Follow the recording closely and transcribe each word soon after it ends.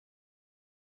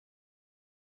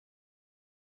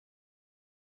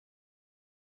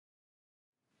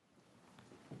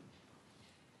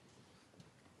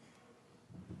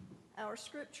Our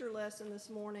scripture lesson this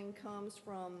morning comes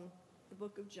from the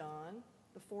book of John,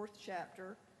 the 4th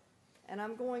chapter, and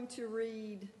I'm going to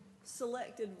read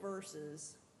selected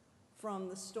verses from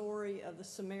the story of the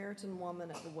Samaritan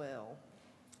woman at the well.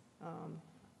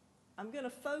 I'm going to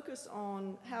focus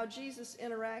on how Jesus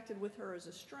interacted with her as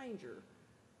a stranger,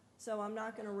 so I'm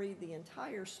not going to read the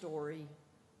entire story,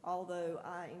 although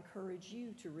I encourage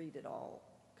you to read it all,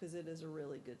 because it is a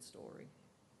really good story.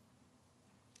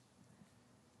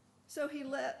 So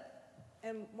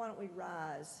and why don't we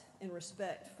rise in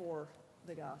respect for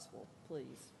the gospel,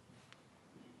 please.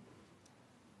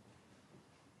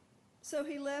 So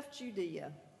he left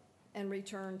Judea and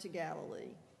returned to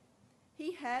Galilee.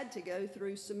 He had to go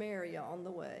through Samaria on the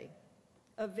way.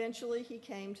 Eventually he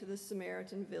came to the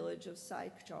Samaritan village of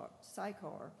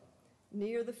Sychar,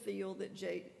 near the field that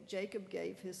Jacob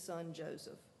gave his son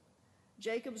Joseph.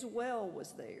 Jacob's well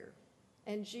was there,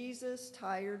 and Jesus,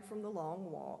 tired from the long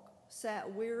walk,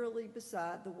 sat wearily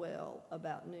beside the well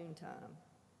about noontime.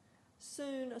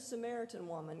 Soon a Samaritan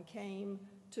woman came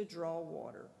to draw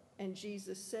water, and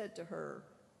Jesus said to her,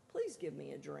 "Please give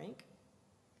me a drink."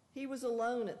 He was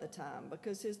alone at the time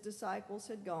because his disciples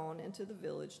had gone into the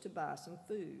village to buy some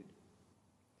food.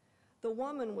 The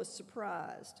woman was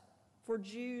surprised, for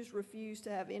Jews refused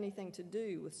to have anything to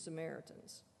do with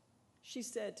Samaritans. She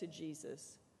said to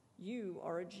Jesus, "You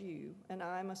are a Jew, and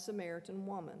I am a Samaritan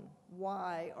woman.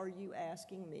 Why are you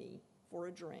asking me for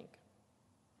a drink?"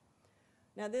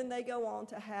 Now then they go on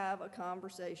to have a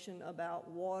conversation about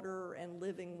water and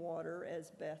living water, as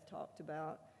Beth talked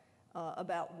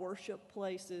about worship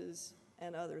places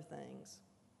and other things.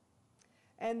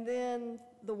 And then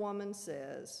the woman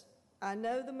says, "I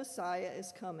know the Messiah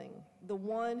is coming, the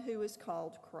one who is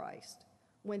called Christ.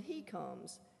 When he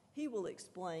comes, he will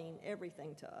explain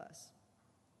everything to us."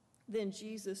 Then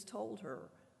Jesus told her,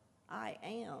 "I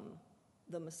am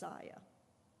the Messiah."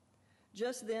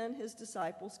 Just then his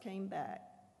disciples came back.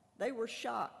 They were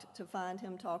shocked to find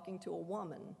him talking to a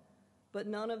woman, but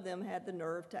none of them had the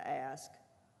nerve to ask,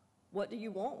 "What do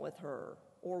you want with her?"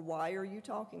 or "Why are you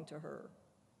talking to her?"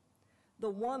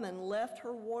 The woman left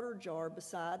her water jar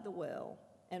beside the well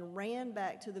and ran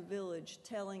back to the village,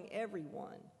 telling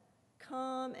everyone,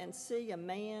 "Come and see a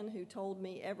man who told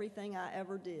me everything I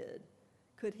ever did.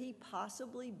 Could he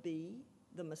possibly be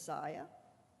the Messiah?"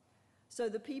 So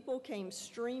the people came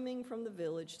streaming from the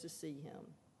village to see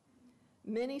him.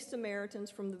 Many Samaritans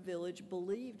from the village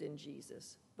believed in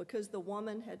Jesus because the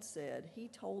woman had said, "He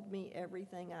told me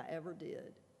everything I ever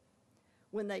did."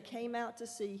 When they came out to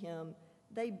see him,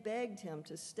 they begged him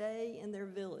to stay in their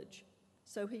village.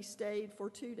 So he stayed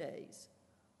for 2 days,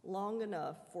 long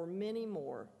enough for many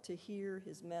more to hear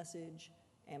his message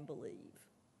and believe.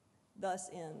 Thus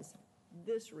ends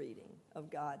this reading of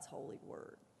God's holy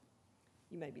word.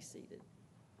 You may be seated.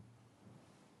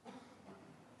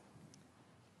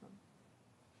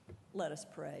 Let us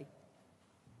pray.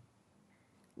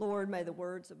 Lord, may the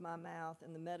words of my mouth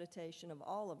and the meditation of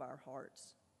all of our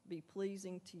hearts be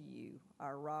pleasing to you,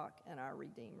 our rock and our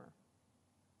redeemer.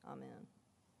 Amen.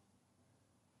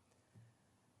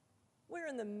 We're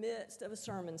in the midst of a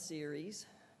sermon series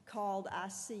called I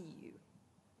See You.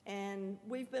 And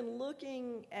we've been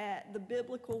looking at the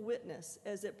biblical witness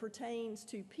as it pertains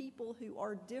to people who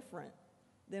are different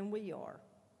than we are.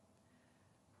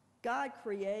 God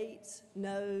creates,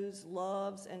 knows,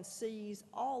 loves, and sees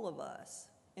all of us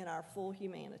in our full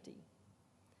humanity.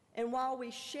 And while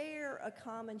we share a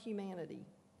common humanity,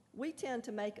 we tend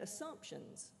to make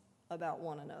assumptions about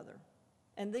one another.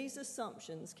 And these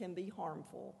assumptions can be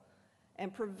harmful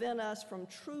and prevent us from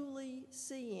truly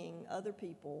seeing other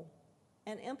people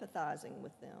and empathizing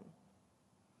with them.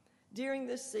 During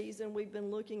this season, we've been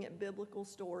looking at biblical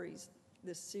stories,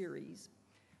 this series.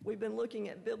 We've been looking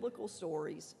at biblical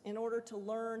stories in order to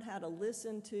learn how to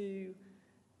listen to,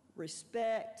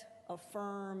 respect,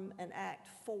 affirm, and act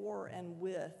for and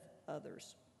with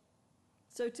others.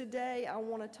 So today, I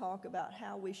want to talk about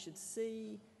how we should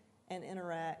see and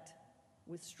interact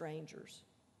with strangers.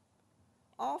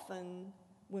 Often,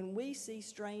 when we see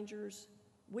strangers,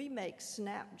 we make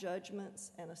snap judgments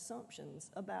and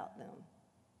assumptions about them.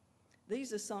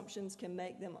 These assumptions can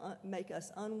make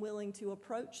us unwilling to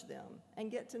approach them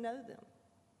and get to know them.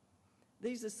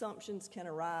 These assumptions can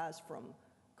arise from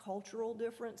cultural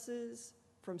differences,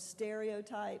 from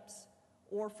stereotypes,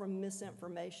 or from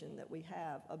misinformation that we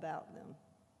have about them.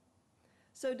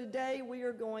 So today we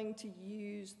are going to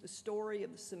use the story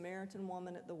of the Samaritan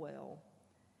woman at the well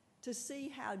to see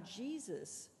how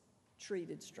Jesus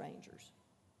treated strangers.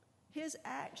 His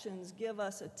actions give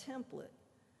us a template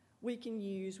we can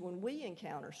use when we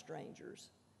encounter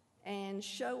strangers and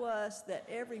show us that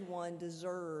everyone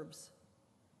deserves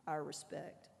our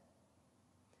respect.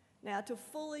 Now, to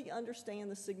fully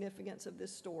understand the significance of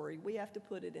this story, we have to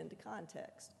put it into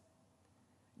context.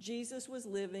 Jesus was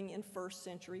living in first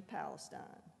century Palestine,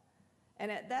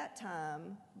 and at that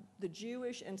time, the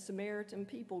Jewish and Samaritan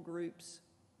people groups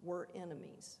were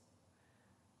enemies.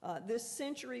 This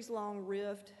centuries-long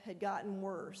rift had gotten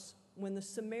worse when the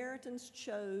Samaritans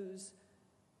chose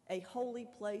a holy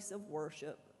place of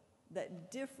worship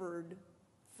that differed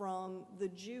from the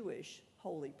Jewish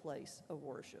holy place of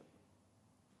worship.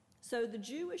 So the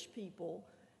Jewish people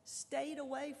stayed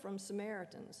away from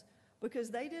Samaritans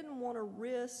because they didn't want to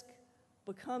risk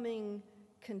becoming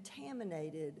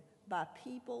contaminated by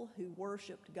people who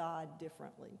worshiped God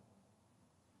differently.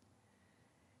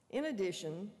 In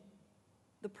addition,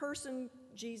 the person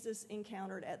Jesus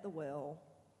encountered at the well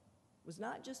was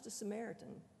not just a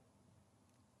Samaritan.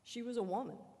 She was a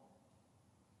woman.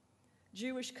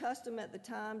 Jewish custom at the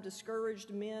time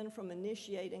discouraged men from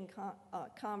initiating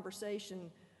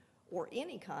conversation or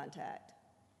any contact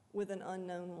with an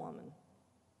unknown woman.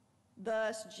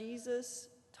 Thus, Jesus,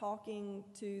 talking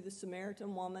to the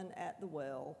Samaritan woman at the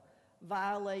well,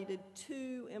 violated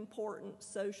two important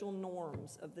social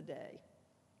norms of the day.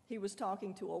 He was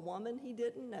talking to a woman he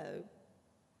didn't know,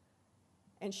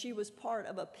 and she was part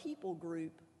of a people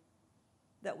group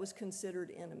that was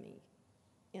considered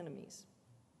enemies.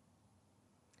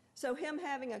 So him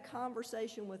having a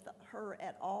conversation with her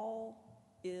at all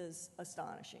is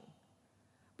astonishing.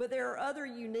 But there are other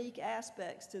unique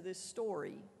aspects to this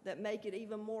story that make it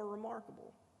even more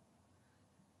remarkable.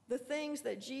 The things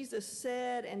that Jesus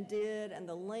said and did and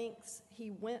the lengths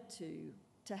he went to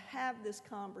have this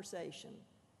conversation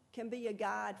can be a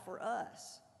guide for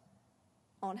us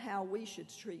on how we should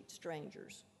treat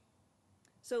strangers.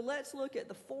 So let's look at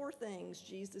the 4 things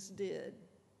Jesus did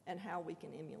and how we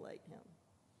can emulate him.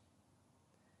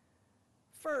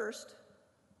 First,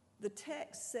 the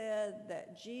text said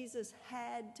that Jesus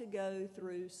had to go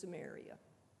through Samaria.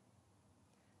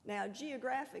 Now,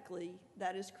 geographically,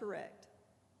 that is correct.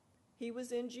 He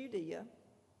was in Judea,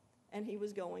 and he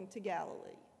was going to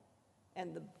Galilee.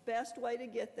 And the best way to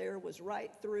get there was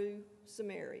right through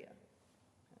Samaria.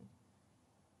 Okay.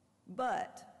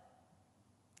 But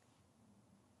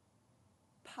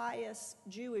pious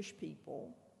Jewish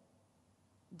people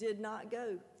did not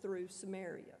go through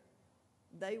Samaria.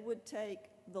 They would take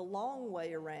the long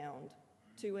way around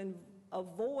to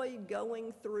avoid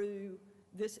going through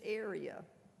this area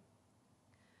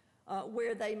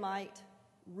where they might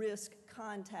risk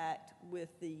contact with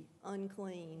the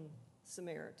unclean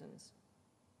Samaritans.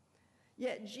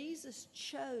 Yet Jesus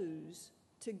chose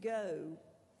to go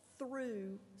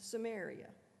through Samaria,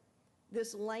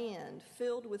 this land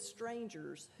filled with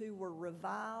strangers who were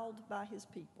reviled by his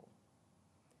people.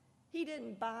 He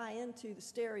didn't buy into the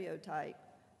stereotype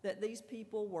that these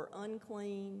people were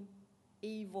unclean,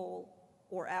 evil,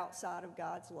 or outside of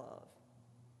God's love.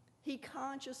 He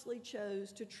consciously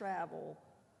chose to travel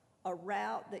a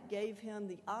route that gave him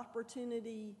the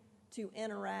opportunity to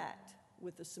interact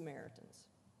with the Samaritans.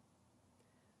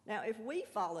 Now, if we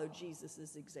follow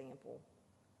Jesus' example,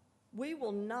 we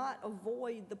will not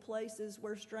avoid the places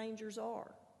where strangers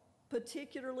are,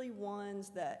 particularly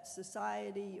ones that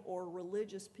society or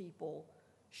religious people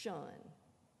shun.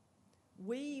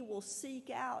 We will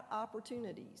seek out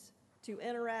opportunities to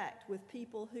interact with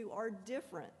people who are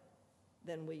different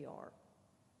than we are.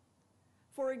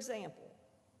 For example,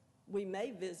 we may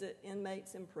visit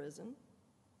inmates in prison,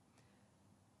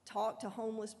 talk to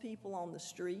homeless people on the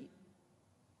street,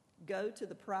 go to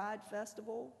the Pride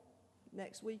Festival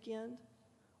next weekend,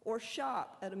 or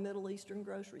shop at a Middle Eastern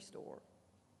grocery store.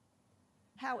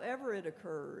 However it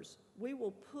occurs, we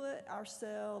will put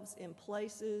ourselves in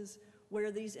places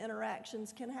where these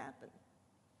interactions can happen.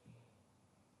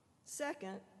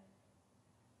 Second,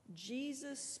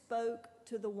 Jesus spoke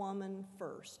to the woman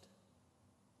first.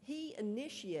 He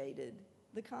initiated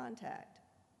the contact,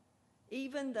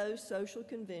 even though social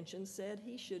conventions said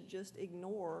he should just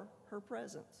ignore her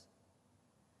presence.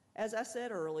 As I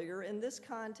said earlier, in this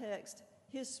context,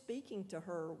 his speaking to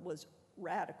her was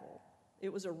radical.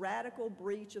 It was a radical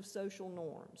breach of social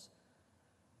norms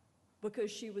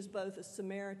because she was both a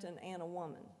Samaritan and a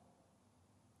woman.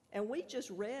 And we just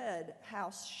read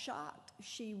how shocked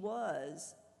she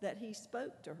was that he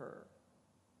spoke to her.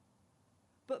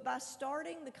 But by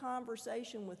starting the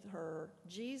conversation with her,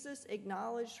 Jesus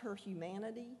acknowledged her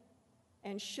humanity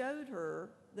and showed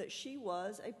her that she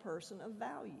was a person of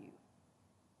value,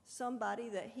 somebody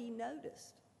that he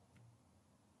noticed.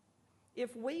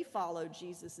 If we follow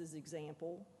Jesus'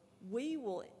 example, we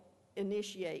will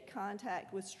initiate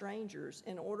contact with strangers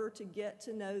in order to get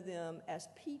to know them as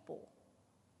people.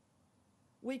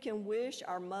 We can wish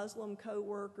our Muslim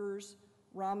co-workers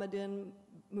Ramadan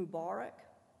Mubarak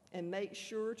and make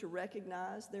sure to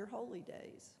recognize their holy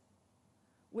days.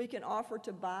 We can offer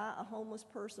to buy a homeless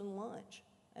person lunch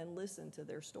and listen to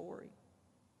their story.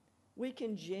 We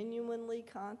can genuinely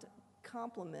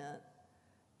compliment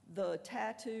the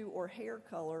tattoo or hair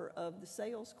color of the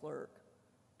sales clerk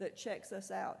that checks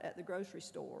us out at the grocery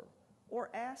store, or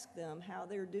ask them how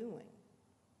they're doing.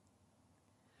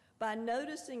 By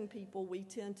noticing people we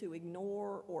tend to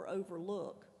ignore or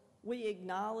overlook, we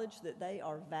acknowledge that they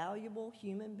are valuable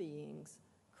human beings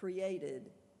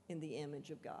created in the image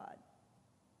of God.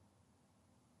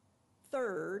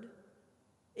 Third,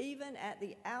 even at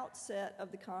the outset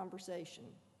of the conversation,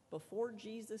 before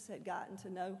Jesus had gotten to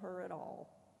know her at all,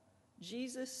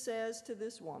 Jesus says to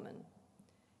this woman,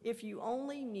 "If you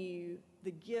only knew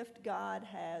the gift God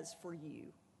has for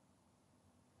you."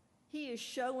 He is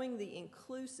showing the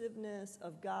inclusiveness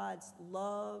of God's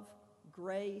love,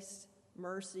 grace,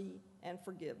 mercy, and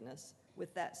forgiveness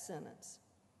with that sentence.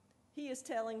 He is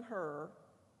telling her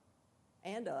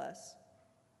and us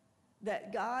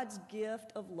that God's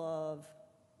gift of love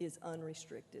is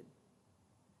unrestricted.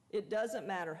 It doesn't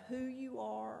matter who you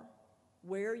are,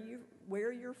 where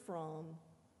you're from,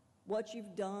 what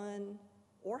you've done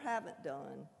or haven't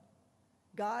done.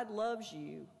 God loves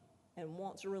you and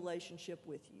wants a relationship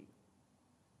with you.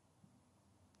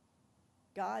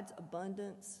 God's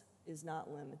abundance is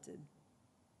not limited.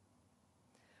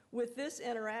 With this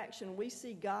interaction, we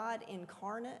see God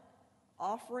incarnate,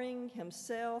 offering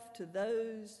himself to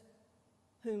those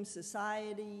whom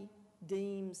society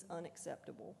deems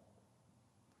unacceptable.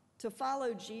 To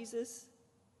follow Jesus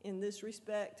in this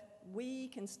respect, we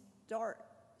can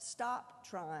stop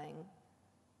trying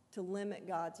to limit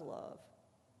God's love.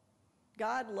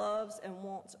 God loves and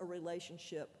wants a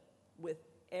relationship with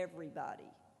everybody,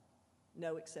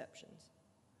 no exceptions.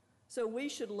 So we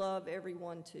should love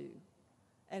everyone too,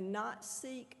 and not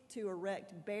seek to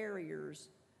erect barriers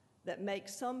that make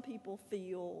some people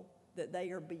feel that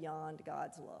they are beyond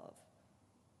God's love.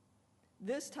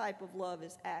 This type of love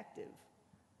is active.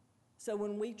 So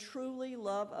when we truly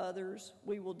love others,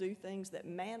 we will do things that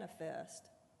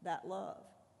manifest that love.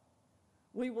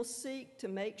 We will seek to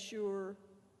make sure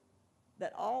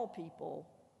that all people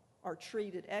are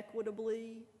treated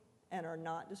equitably and are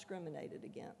not discriminated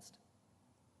against.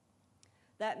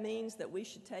 That means that we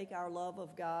should take our love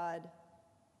of God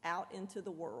out into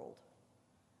the world,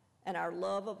 and our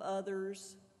love of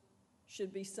others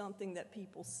should be something that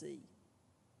people see.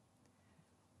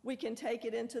 We can take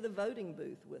it into the voting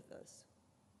booth with us.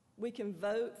 We can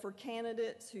vote for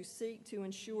candidates who seek to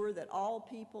ensure that all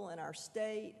people in our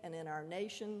state and in our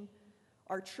nation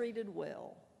are treated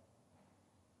well.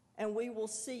 And we will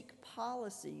seek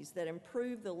policies that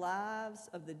improve the lives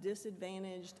of the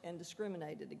disadvantaged and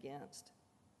discriminated against,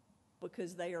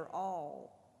 because they are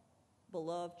all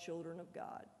beloved children of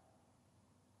God.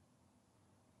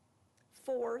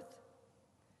 Fourth,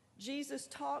 Jesus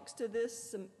talks to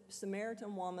this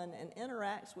Samaritan woman and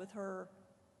interacts with her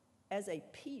as a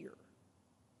peer.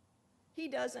 He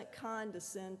doesn't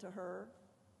condescend to her.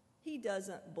 He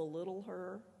doesn't belittle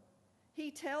her. He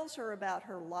tells her about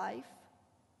her life,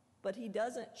 but he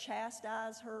doesn't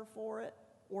chastise her for it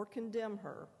or condemn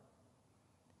her.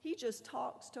 He just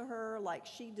talks to her like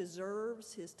she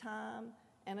deserves his time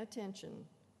and attention,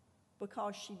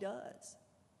 because she does.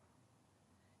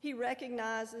 He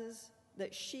recognizes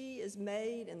that she is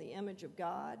made in the image of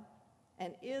God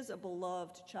and is a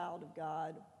beloved child of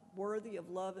God, worthy of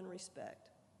love and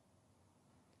respect.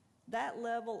 That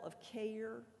level of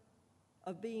care,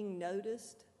 of being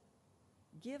noticed,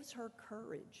 gives her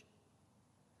courage,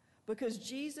 because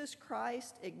Jesus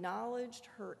Christ acknowledged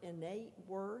her innate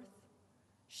worth.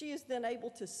 She is then able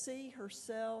to see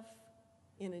herself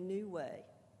in a new way.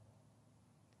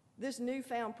 This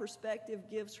newfound perspective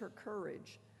gives her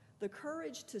courage, the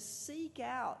courage to seek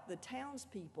out the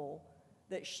townspeople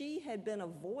that she had been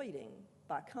avoiding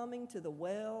by coming to the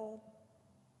well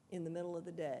in the middle of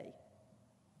the day.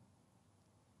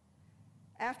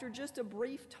 After just a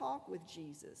brief talk with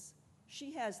Jesus,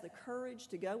 she has the courage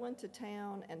to go into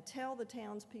town and tell the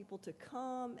townspeople to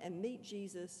come and meet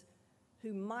Jesus,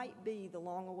 who might be the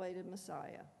long-awaited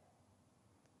Messiah.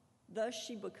 Thus,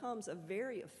 she becomes a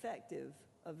very effective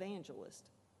evangelist,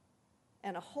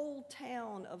 and a whole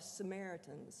town of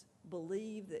Samaritans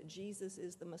believe that Jesus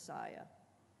is the Messiah,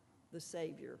 the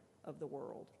Savior of the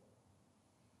world.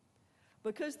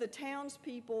 Because the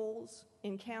townspeople's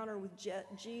encounter with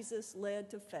Jesus led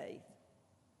to faith,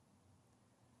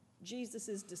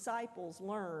 Jesus' disciples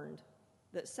learned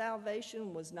that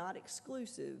salvation was not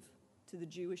exclusive to the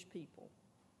Jewish people.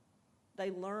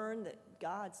 They learned that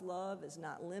God's love is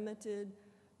not limited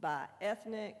by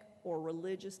ethnic or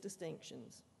religious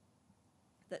distinctions,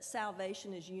 that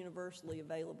salvation is universally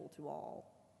available to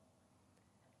all.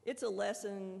 It's a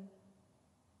lesson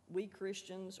we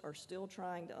Christians are still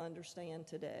trying to understand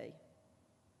today,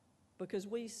 because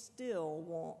we still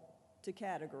want to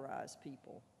categorize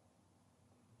people.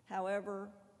 However,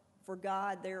 for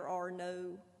God, there are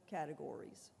no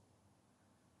categories.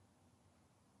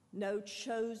 No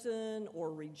chosen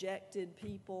or rejected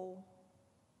people.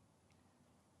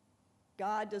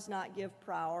 God does not give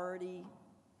priority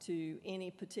to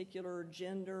any particular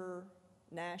gender,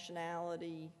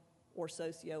 nationality, or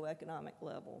socioeconomic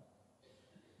level.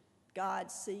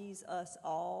 God sees us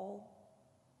all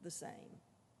the same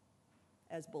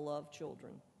as beloved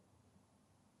children.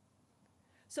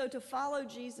 So to follow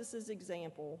Jesus'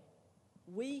 example,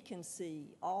 we can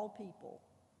see all people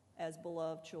as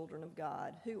beloved children of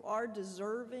God who are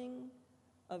deserving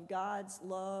of God's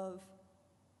love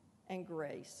and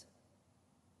grace.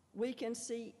 We can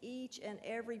see each and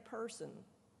every person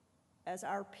as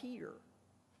our peer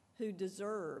who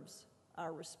deserves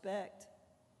our respect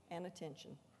and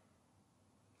attention.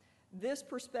 This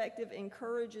perspective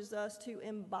encourages us to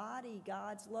embody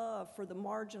God's love for the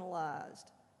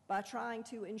marginalized by trying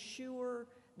to ensure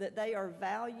that they are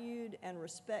valued and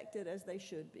respected as they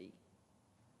should be.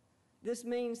 This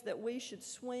means that we should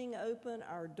swing open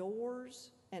our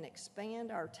doors and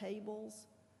expand our tables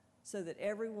so that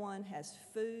everyone has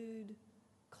food,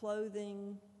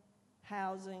 clothing,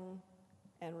 housing,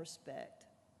 and respect.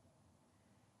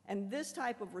 And this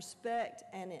type of respect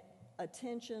and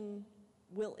attention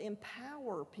will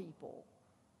empower people,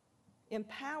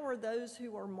 empower those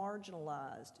who are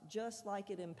marginalized, just like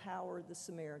it empowered the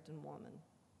Samaritan woman.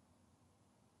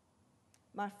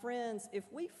 My friends, if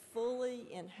we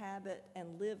fully inhabit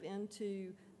and live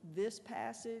into this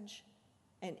passage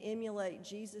and emulate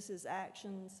Jesus'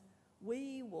 actions,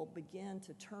 we will begin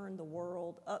to turn the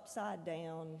world upside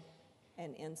down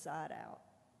and inside out.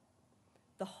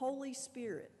 The Holy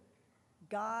Spirit,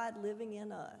 God living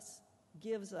in us,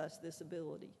 gives us this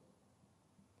ability.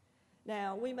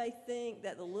 Now, we may think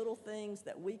that the little things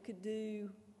that we could do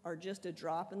are just a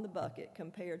drop in the bucket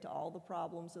compared to all the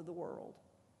problems of the world.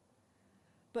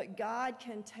 But God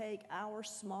can take our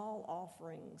small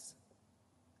offerings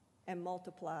and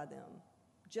multiply them,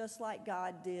 just like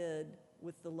God did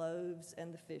with the loaves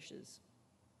and the fishes.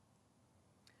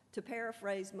 To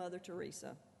paraphrase Mother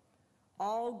Teresa,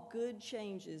 all good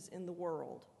changes in the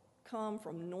world come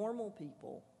from normal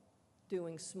people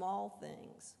doing small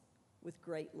things with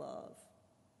great love.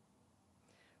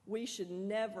 We should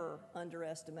never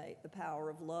underestimate the power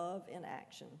of love in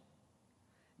action.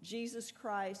 Jesus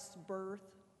Christ's birth,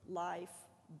 life,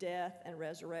 death, and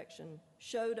resurrection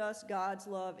showed us God's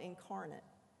love incarnate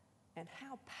and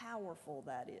how powerful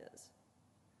that is.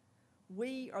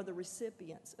 We are the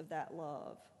recipients of that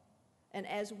love. And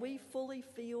as we fully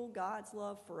feel God's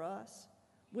love for us,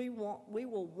 we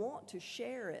will want to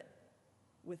share it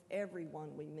with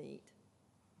everyone we meet.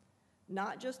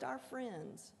 Not just our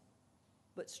friends,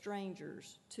 but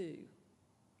strangers too.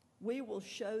 We will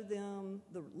show them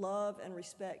the love and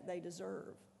respect they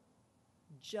deserve,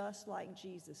 just like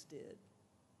Jesus did.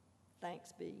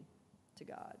 Thanks be to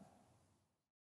God.